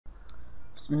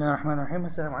Bismillahirrahmanirrahim.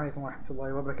 Assalamu alaikum wa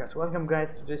rahmatullahi wa barakatuh. Welcome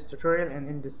guys to this tutorial, and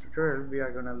in this tutorial we are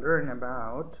gonna learn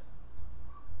about,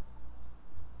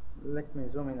 let me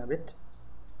zoom in a bit,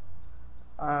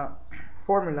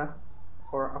 formula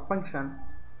for a function.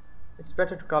 It's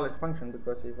better to call it function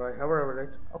because if I hover over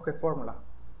it, okay, formula,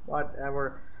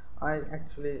 whatever.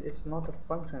 It's not a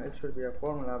function, it should be a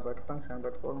formula but function,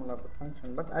 but formula but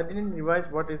function, but I didn't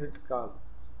revise what is it called.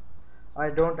 I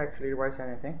don't actually revise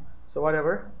anything, so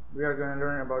whatever, we are going to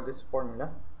learn about this formula.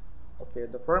 Okay,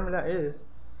 the formula is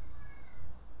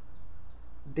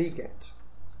Dget.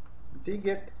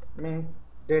 Dget means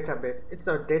database. It's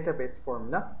a database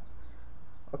formula.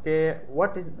 Okay,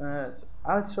 what is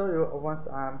I'll show you once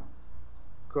I'm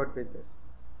good with this.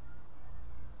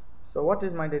 So what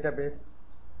is my database?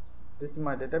 This is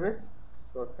my database,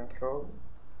 so control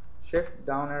shift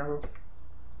down arrow,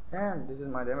 and this is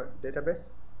my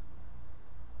database.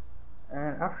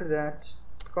 And after that,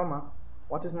 comma,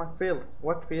 what is my field?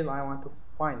 What field I want to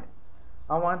find?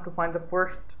 I want to find the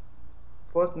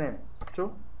first name,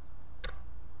 2.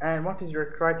 And what is your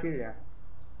criteria?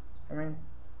 I mean,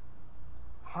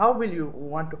 how will you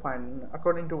want to find?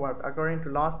 According to what? According to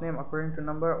last name, according to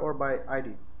number, or by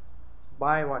ID?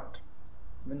 By what?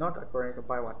 I mean, not according to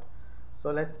by what.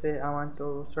 So let's say I want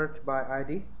to search by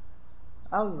ID.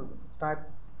 I'll type,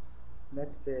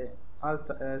 let's say I'll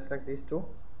select these two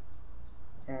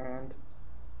and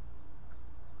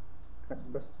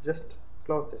just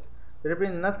close this. There will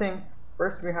be nothing.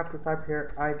 First we have to type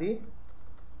here ID,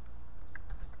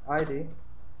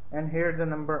 and here the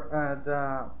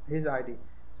number, his ID.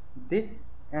 This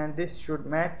and this should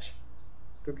match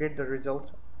to get the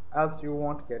results, else you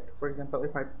won't get. For example,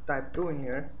 if I type 2 in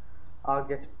here, I'll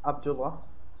get Abdullah,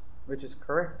 which is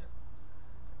correct.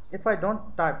 If I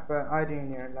don't type ID in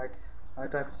here, like I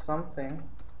type something,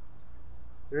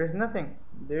 there is nothing,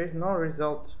 there is no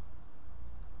result.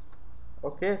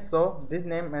 Okay, so this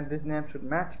name and this name should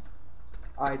match.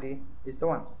 ID is the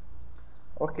one.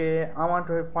 Okay, I want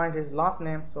to find his last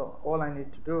name, so all I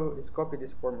need to do is copy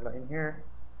this formula in here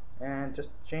and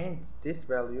just change this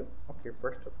value. Okay,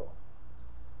 first of all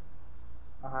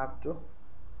I have to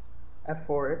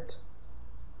F4 it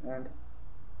and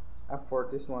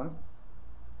F4 this one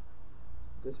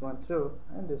too,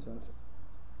 and this one too,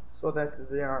 so that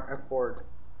they are F4'd.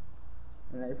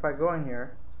 And if I go in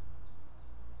here,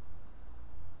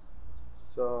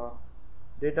 so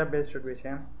database should be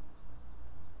same.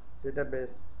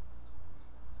 Database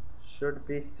should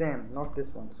be same, not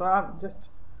this one. So I'll just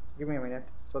give me a minute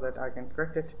so that I can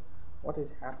correct it. What is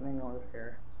happening over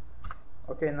here?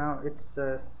 Okay, now it's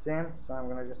same, so I'm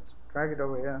gonna just drag it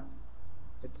over here.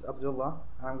 It's Abdullah.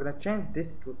 I'm gonna change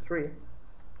this to 3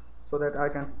 so that I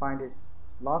can find his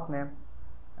last name,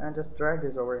 and just drag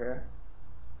this over here.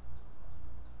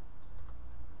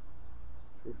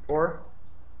 4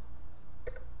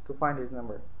 to find his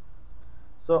number.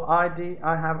 So ID,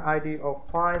 I have ID of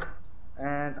 5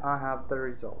 and I have the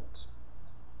result.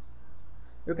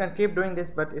 You can keep doing this,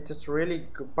 but it's just really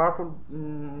powerful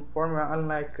formula.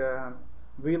 Unlike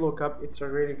VLOOKUP, it's a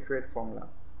really great formula.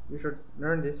 You should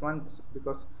learn this one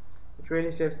because it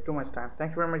really saves too much time.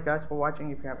 Thank you very much guys for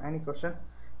watching. If you have any question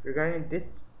regarding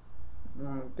this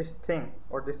thing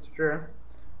or this tutorial,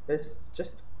 let's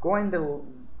just go in the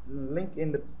link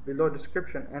in the below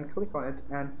description and click on it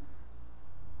and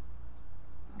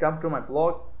come to my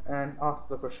blog and ask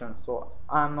the question. So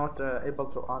I'm not able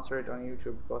to answer it on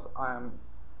YouTube because I am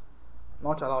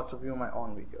not allowed to view my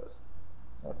own videos.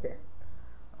 Okay,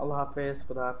 Allah Hafiz,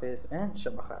 Khuda Hafiz, and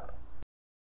Shab Khair.